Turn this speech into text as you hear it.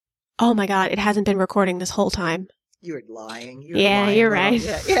Oh my God, it hasn't been recording this whole time. You're lying. You're right.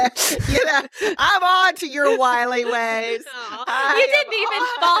 Yeah. I'm on to your wily ways. You didn't even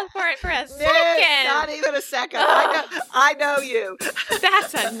fall for it for a second. Not even a second. I know you.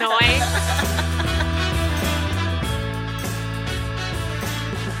 That's annoying.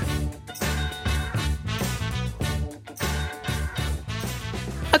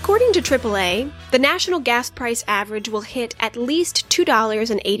 According to AAA, the national gas price average will hit at least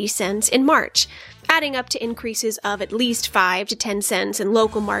 $2.80 in March, adding up to increases of at least 5 to 10 cents in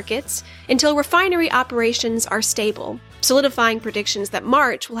local markets until refinery operations are stable, solidifying predictions that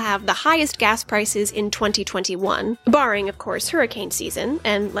March will have the highest gas prices in 2021, barring, of course, hurricane season.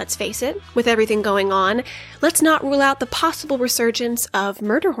 And let's face it, with everything going on, let's not rule out the possible resurgence of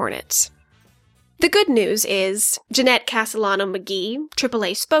murder hornets. The good news is, Jeanette Castellano-McGee,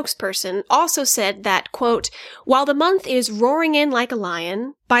 AAA spokesperson, also said that, quote, while the month is roaring in like a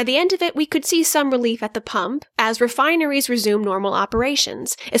lion, by the end of it we could see some relief at the pump as refineries resume normal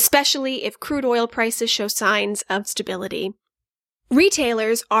operations, especially if crude oil prices show signs of stability.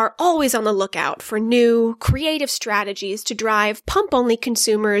 Retailers are always on the lookout for new, creative strategies to drive pump-only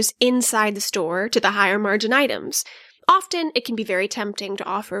consumers inside the store to the higher margin items. Often, it can be very tempting to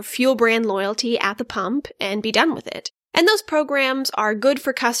offer fuel brand loyalty at the pump and be done with it. And those programs are good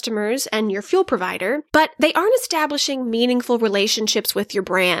for customers and your fuel provider, but they aren't establishing meaningful relationships with your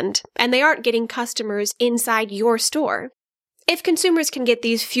brand, and they aren't getting customers inside your store. If consumers can get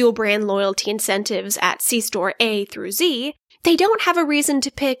these fuel brand loyalty incentives at C-Store A through Z, they don't have a reason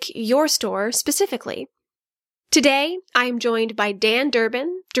to pick your store specifically. Today, I am joined by Dan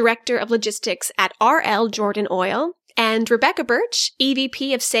Durbin, Director of Logistics at RL Jordan Oil, and Rebecca Burch,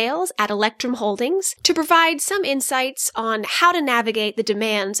 EVP of Sales at Electrum Holdings, to provide some insights on how to navigate the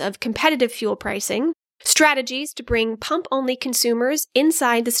demands of competitive fuel pricing, strategies to bring pump-only consumers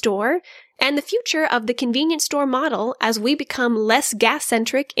inside the store, and the future of the convenience store model as we become less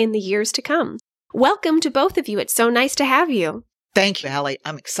gas-centric in the years to come. Welcome to both of you. It's so nice to have you. Thank you, Allie.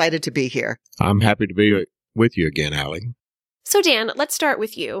 I'm excited to be here. I'm happy to be with you again, Allie. So Dan, let's start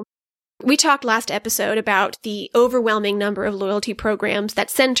with you. We talked last episode about the overwhelming number of loyalty programs that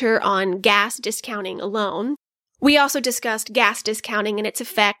center on gas discounting alone. We also discussed gas discounting and its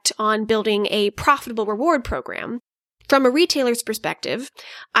effect on building a profitable reward program. From a retailer's perspective,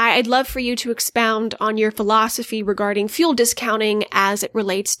 I'd love for you to expound on your philosophy regarding fuel discounting as it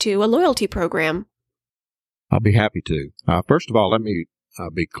relates to a loyalty program. I'll be happy to. First of all, let me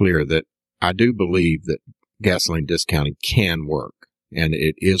be clear that I do believe that gasoline discounting can work. And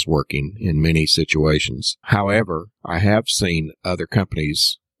it is working in many situations. However, I have seen other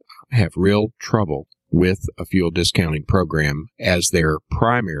companies have real trouble with a fuel discounting program as their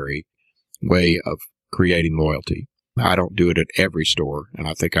primary way of creating loyalty. I don't do it at every store, and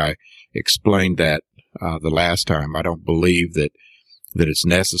I think I explained that the last time. I don't believe that it's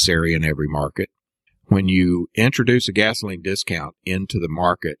necessary in every market. When you introduce a gasoline discount into the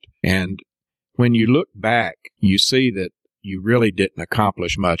market, and when you look back, you see that you really didn't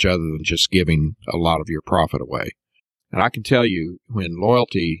accomplish much other than just giving a lot of your profit away. And I can tell you, when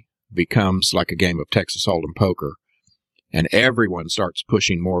loyalty becomes like a game of Texas Hold'em poker, and everyone starts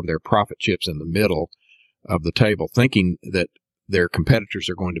pushing more of their profit chips in the middle of the table, thinking that their competitors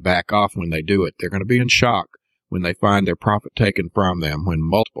are going to back off when they do it, they're going to be in shock when they find their profit taken from them when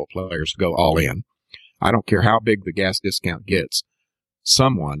multiple players go all in. I don't care how big the gas discount gets,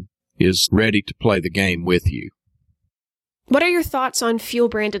 someone is ready to play the game with you. What are your thoughts on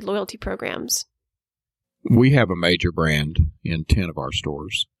fuel-branded loyalty programs? We have a major brand in 10 of our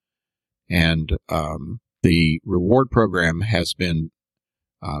stores, and the reward program has been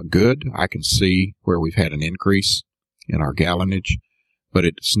good. I can see where we've had an increase in our gallonage, but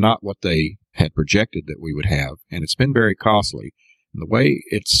it's not what they had projected that we would have, and it's been very costly. And the way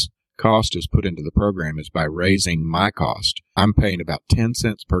its cost is put into the program is by raising my cost. I'm paying about 10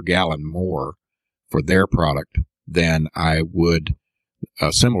 cents per gallon more for their product than I would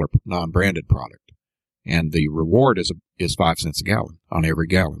a similar non-branded product. And the reward is 5 cents a gallon on every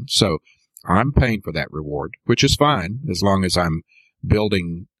gallon. So I'm paying for that reward, which is fine as long as I'm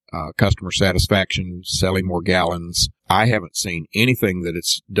building customer satisfaction, selling more gallons. I haven't seen anything that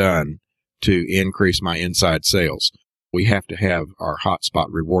it's done to increase my inside sales. We have to have our hotspot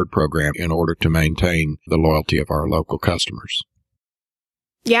reward program in order to maintain the loyalty of our local customers.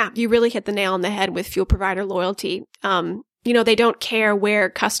 Yeah, you really hit the nail on the head with fuel provider loyalty. They don't care where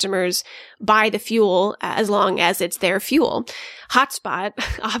customers buy the fuel as long as it's their fuel. Hotspot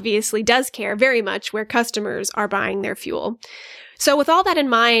obviously does care very much where customers are buying their fuel. So with all that in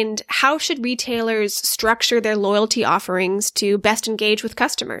mind, how should retailers structure their loyalty offerings to best engage with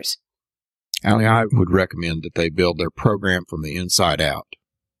customers? Allie, I would recommend that they build their program from the inside out,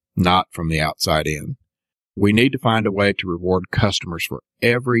 not from the outside in. We need to find a way to reward customers for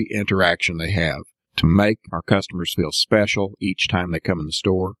every interaction they have, to make our customers feel special each time they come in the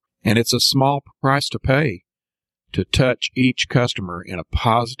store. And it's a small price to pay to touch each customer in a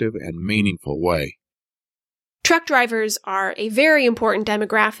positive and meaningful way. Truck drivers are a very important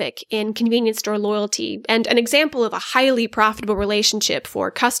demographic in convenience store loyalty and an example of a highly profitable relationship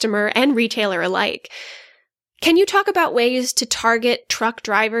for customer and retailer alike. Can you talk about ways to target truck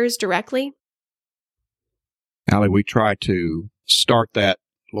drivers directly? Allie, we try to start that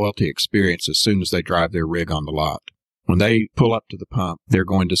loyalty experience as soon as they drive their rig on the lot. When they pull up to the pump, they're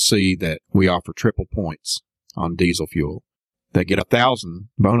going to see that we offer triple points on diesel fuel. They get 1,000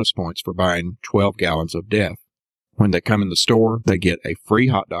 bonus points for buying 12 gallons of DEF. When they come in the store, they get a free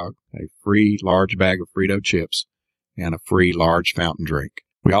hot dog, a free large bag of Frito chips, and a free large fountain drink.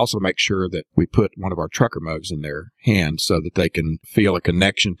 We also make sure that we put one of our trucker mugs in their hand so that they can feel a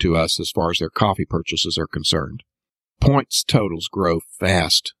connection to us as far as their coffee purchases are concerned. Points totals grow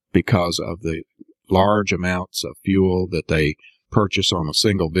fast because of the large amounts of fuel that they purchase on a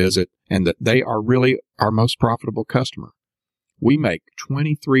single visit, and that they are really our most profitable customer. We make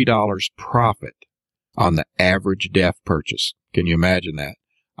 $23 profit on the average DEF purchase. Can you imagine that?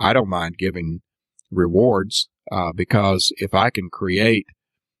 I don't mind giving rewards because if I can create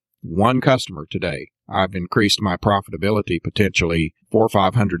one customer today, I've increased my profitability potentially $400 or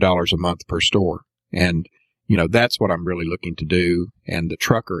 $500 a month per store. And, that's what I'm really looking to do. And the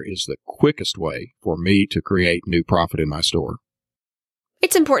trucker is the quickest way for me to create new profit in my store.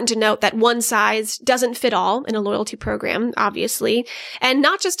 It's important to note that one size doesn't fit all in a loyalty program, obviously, and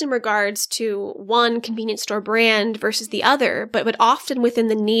not just in regards to one convenience store brand versus the other, but often within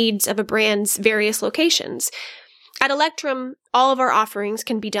the needs of a brand's various locations. At Electrum, all of our offerings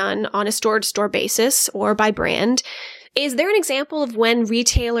can be done on a store-to-store basis or by brand. Is there an example of when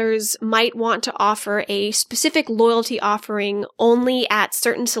retailers might want to offer a specific loyalty offering only at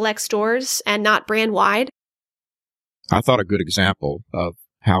certain select stores and not brand-wide? I thought a good example of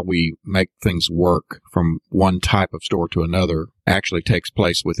how we make things work from one type of store to another actually takes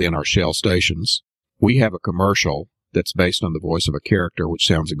place within our Shell stations. We have a commercial that's based on the voice of a character which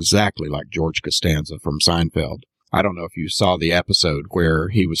sounds exactly like George Costanza from Seinfeld. I don't know if you saw the episode where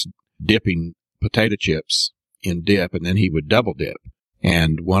he was dipping potato chips in dip and then he would double dip.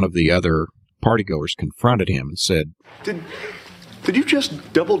 And one of the other partygoers confronted him and said, Did you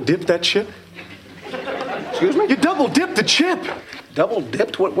just double dip that chip? Excuse me? You double dipped the chip. Double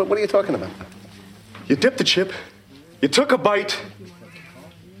dipped? What are you talking about? You dipped the chip, you took a bite,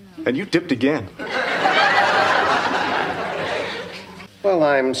 and you dipped again. Well,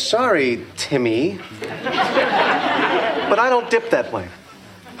 I'm sorry, Timmy, but I don't dip that way.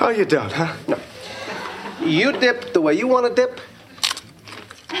 Oh, you don't, huh? No. You dip the way you want to dip.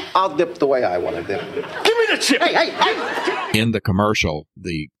 I'll dip the way I want to dip. Give me the chip! Hey! In the commercial,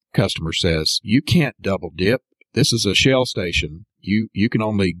 the customer says, "You can't double dip. This is a Shell station. You can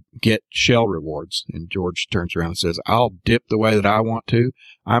only get Shell rewards." And George turns around and says, "I'll dip the way that I want to.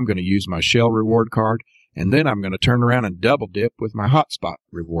 I'm going to use my Shell reward card, and then I'm going to turn around and double dip with my Hotspot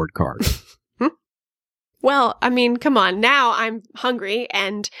reward card." Well, I mean, come on. Now I'm hungry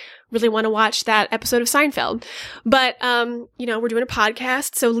and really want to watch that episode of Seinfeld. But, we're doing a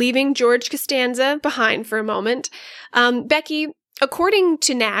podcast, so leaving George Costanza behind for a moment. Becky, according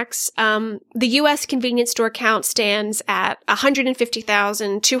to NACS, the U.S. convenience store count stands at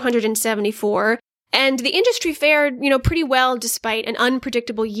 150,274, and the industry fared, pretty well despite an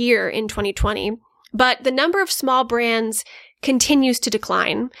unpredictable year in 2020. But the number of small brands continues to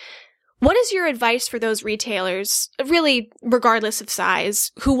decline. What is your advice for those retailers, really regardless of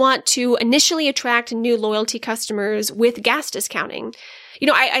size, who want to initially attract new loyalty customers with gas discounting?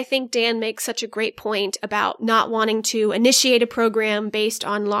 I think Dan makes such a great point about not wanting to initiate a program based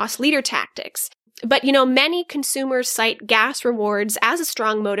on loss leader tactics. But, many consumers cite gas rewards as a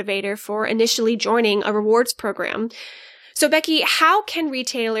strong motivator for initially joining a rewards program. So, Becky, how can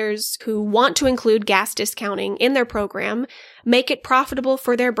retailers who want to include gas discounting in their program make it profitable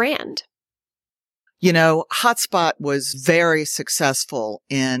for their brand? Hotspot was very successful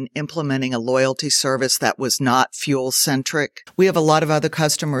in implementing a loyalty service that was not fuel-centric. We have a lot of other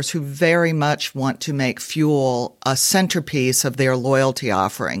customers who very much want to make fuel a centerpiece of their loyalty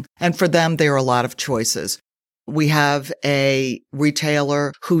offering. And for them, there are a lot of choices. We have a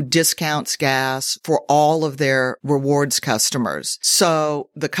retailer who discounts gas for all of their rewards customers.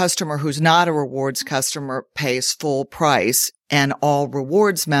 So the customer who's not a rewards customer pays full price, and all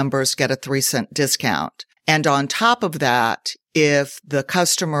rewards members get a 3-cent discount. And on top of that, if the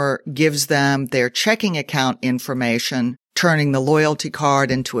customer gives them their checking account information, turning the loyalty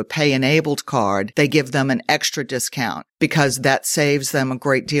card into a pay-enabled card, they give them an extra discount because that saves them a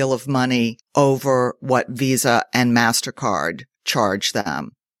great deal of money over what Visa and MasterCard charge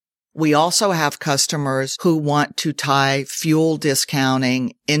them. We also have customers who want to tie fuel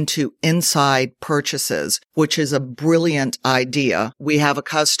discounting into inside purchases, which is a brilliant idea. We have a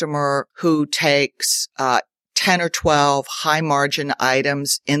customer who takes 10 or 12 high margin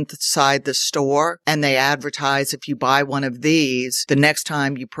items inside the store, and they advertise if you buy one of these, the next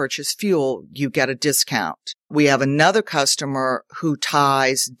time you purchase fuel, you get a discount. We have another customer who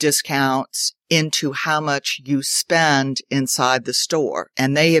ties discounts into how much you spend inside the store.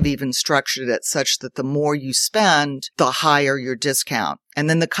 And they have even structured it such that the more you spend, the higher your discount. And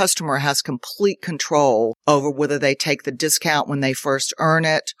then the customer has complete control over whether they take the discount when they first earn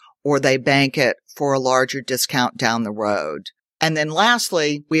it or they bank it for a larger discount down the road. And then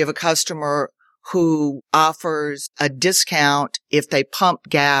lastly, we have a customer who offers a discount if they pump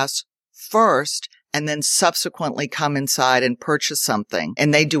gas first and then subsequently come inside and purchase something.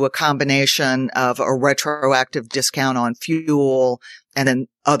 And they do a combination of a retroactive discount on fuel and then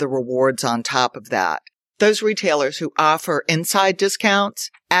other rewards on top of that. Those retailers who offer inside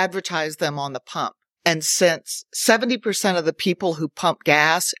discounts advertise them on the pump. And since 70% of the people who pump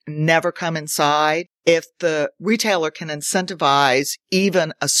gas never come inside, if the retailer can incentivize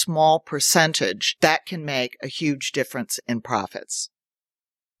even a small percentage, that can make a huge difference in profits.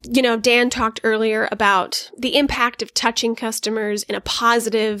 You know, Dan talked earlier about the impact of touching customers in a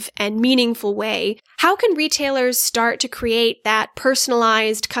positive and meaningful way. How can retailers start to create that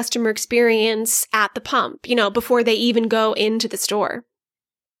personalized customer experience at the pump, before they even go into the store?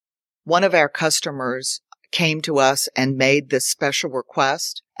 One of our customers came to us and made this special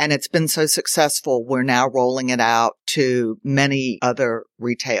request, and it's been so successful, we're now rolling it out to many other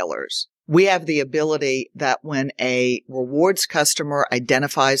retailers. We have the ability that when a rewards customer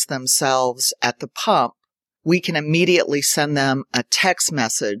identifies themselves at the pump, we can immediately send them a text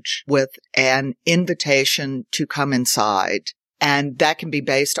message with an invitation to come inside. And that can be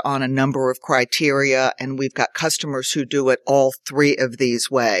based on a number of criteria, and we've got customers who do it all three of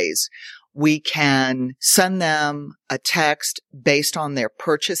these ways. We can send them a text based on their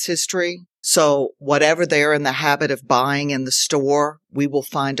purchase history. So whatever they're in the habit of buying in the store, we will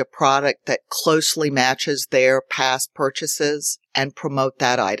find a product that closely matches their past purchases and promote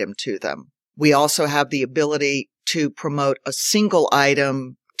that item to them. We also have the ability to promote a single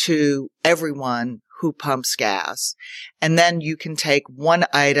item to everyone who pumps gas. And then you can take one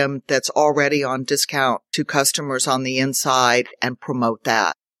item that's already on discount to customers on the inside and promote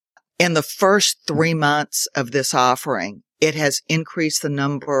that. In the first 3 months of this offering, it has increased the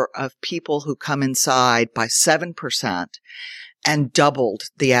number of people who come inside by 7% and doubled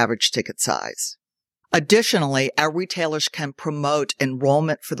the average ticket size. Additionally, our retailers can promote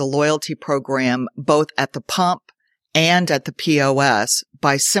enrollment for the loyalty program both at the pump and at the POS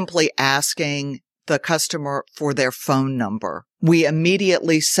by simply asking the customer for their phone number. We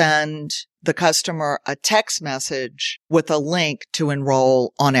immediately send the customer a text message with a link to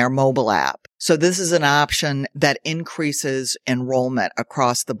enroll on our mobile app. So this is an option that increases enrollment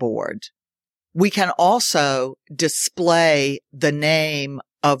across the board. We can also display the name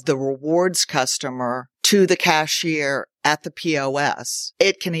of the rewards customer to the cashier at the POS.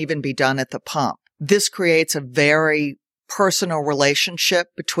 It can even be done at the pump. This creates a very personal relationship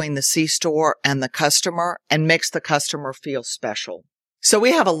between the C-store and the customer and makes the customer feel special. So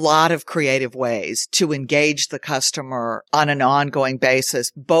we have a lot of creative ways to engage the customer on an ongoing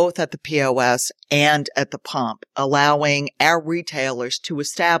basis, both at the POS and at the pump, allowing our retailers to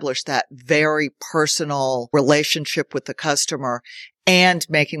establish that very personal relationship with the customer and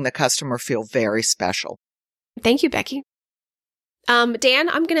making the customer feel very special. Thank you, Becky. Dan,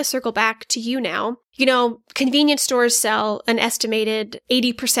 I'm going to circle back to you now. Convenience stores sell an estimated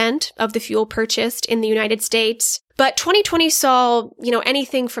 80% of the fuel purchased in the United States. But 2020 saw,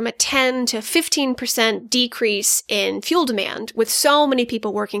 anything from a 10 to 15% decrease in fuel demand, with so many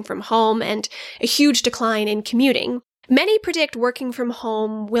people working from home and a huge decline in commuting. Many predict working from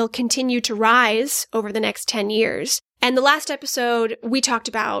home will continue to rise over the next 10 years. And the last episode, we talked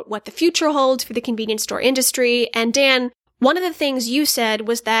about what the future holds for the convenience store industry. And Dan, one of the things you said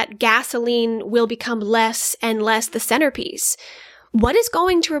was that gasoline will become less and less the centerpiece. What is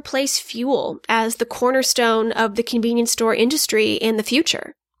going to replace fuel as the cornerstone of the convenience store industry in the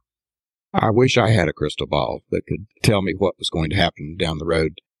future? I wish I had a crystal ball that could tell me what was going to happen down the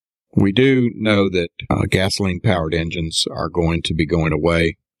road. We do know that gasoline-powered engines are going to be going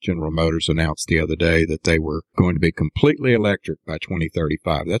away. General Motors announced the other day that they were going to be completely electric by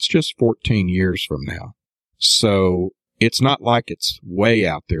 2035. That's just 14 years from now. So it's not like it's way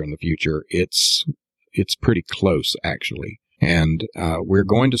out there in the future. It's pretty close, actually. And we're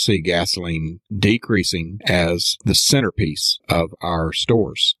going to see gasoline decreasing as the centerpiece of our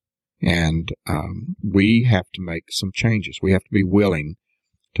stores. And we have to make some changes. We have to be willing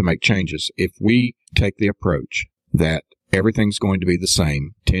to make changes. If we take the approach that everything's going to be the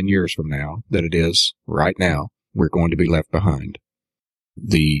same 10 years from now that it is right now, we're going to be left behind.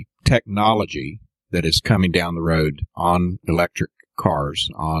 The technology that is coming down the road on electric cars,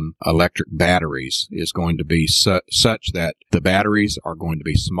 on electric batteries, is going to be such that the batteries are going to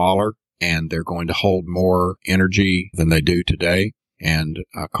be smaller and they're going to hold more energy than they do today. And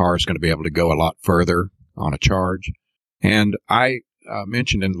a car is going to be able to go a lot further on a charge. And I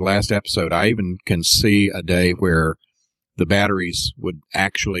mentioned in the last episode, I even can see a day where the batteries would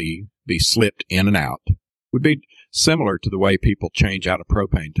actually be slipped in and out. Would be similar to the way people change out a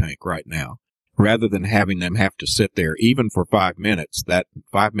propane tank right now. Rather than having them have to sit there even for 5 minutes, that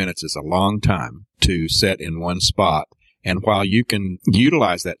 5 minutes is a long time to sit in one spot. And while you can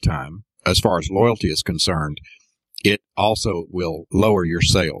utilize that time, as far as loyalty is concerned, it also will lower your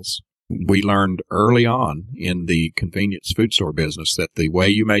sales. We learned early on in the convenience food store business that the way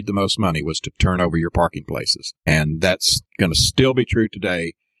you made the most money was to turn over your parking places. And that's going to still be true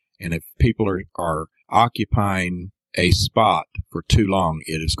today. And if people are occupying a spot for too long,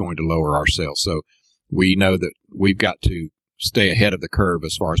 it is going to lower our sales. So we know that we've got to stay ahead of the curve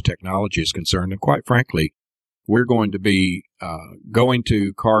as far as technology is concerned. And quite frankly, we're going to be going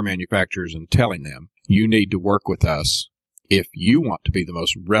to car manufacturers and telling them, you need to work with us if you want to be the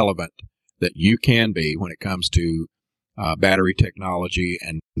most relevant that you can be when it comes to battery technology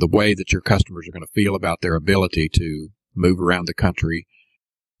and the way that your customers are going to feel about their ability to move around the country.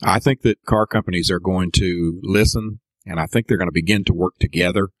 I think that car companies are going to listen, and I think they're going to begin to work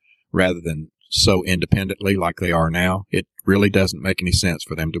together rather than so independently like they are now. It really doesn't make any sense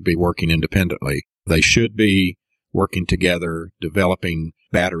for them to be working independently. They should be working together, developing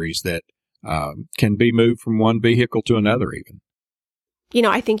batteries that can be moved from one vehicle to another even. You know,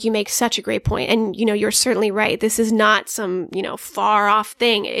 I think you make such a great point. And, you know, you're certainly right. This is not some, far off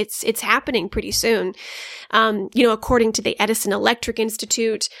thing. It's happening pretty soon. According to the Edison Electric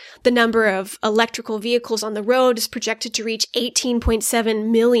Institute, the number of electrical vehicles on the road is projected to reach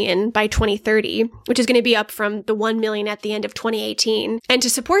 18.7 million by 2030, which is going to be up from the 1 million at the end of 2018. And to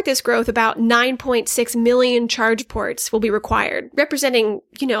support this growth, about 9.6 million charge ports will be required, representing,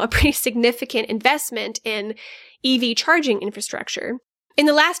 a pretty significant investment in EV charging infrastructure. In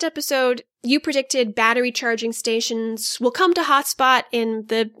the last episode, you predicted battery charging stations will come to hotspot in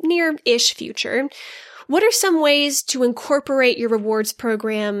the near-ish future. What are some ways to incorporate your rewards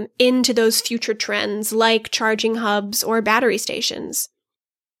program into those future trends, like charging hubs or battery stations?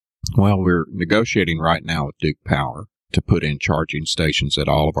 Well, we're negotiating right now with Duke Power to put in charging stations at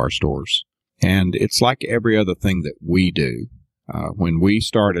all of our stores. And it's like every other thing that we do. When we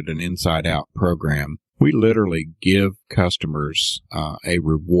started an Inside Out program, we literally give customers a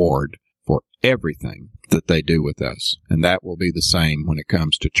reward for everything that they do with us. And that will be the same when it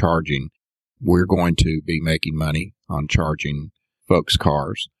comes to charging. We're going to be making money on charging folks'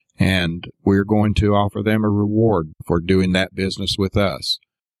 cars, and we're going to offer them a reward for doing that business with us.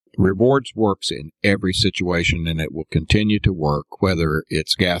 Rewards works in every situation, and it will continue to work, whether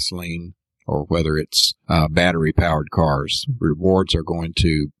it's gasoline or whether it's battery-powered cars. Rewards are going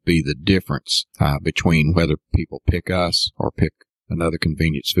to be the difference between whether people pick us or pick another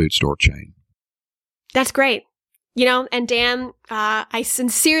convenience food store chain. That's great. And Dan, I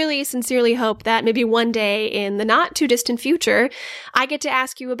sincerely hope that maybe one day in the not too distant future, I get to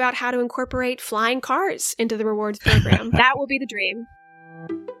ask you about how to incorporate flying cars into the rewards program. That will be the dream.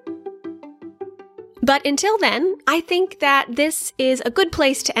 But until then, I think that this is a good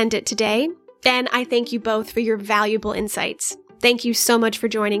place to end it today. And I thank you both for your valuable insights. Thank you so much for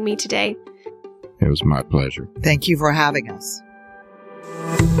joining me today. It was my pleasure. Thank you for having us.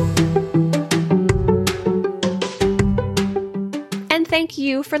 And thank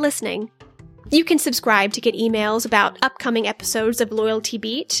you for listening. You can subscribe to get emails about upcoming episodes of Loyalty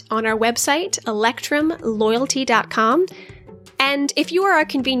Beat on our website, electrumloyalty.com. And if you are a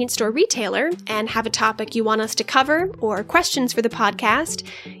convenience store retailer and have a topic you want us to cover or questions for the podcast,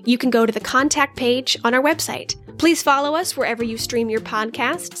 you can go to the contact page on our website. Please follow us wherever you stream your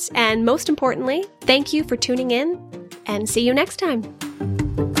podcasts. And most importantly, thank you for tuning in, and see you next time.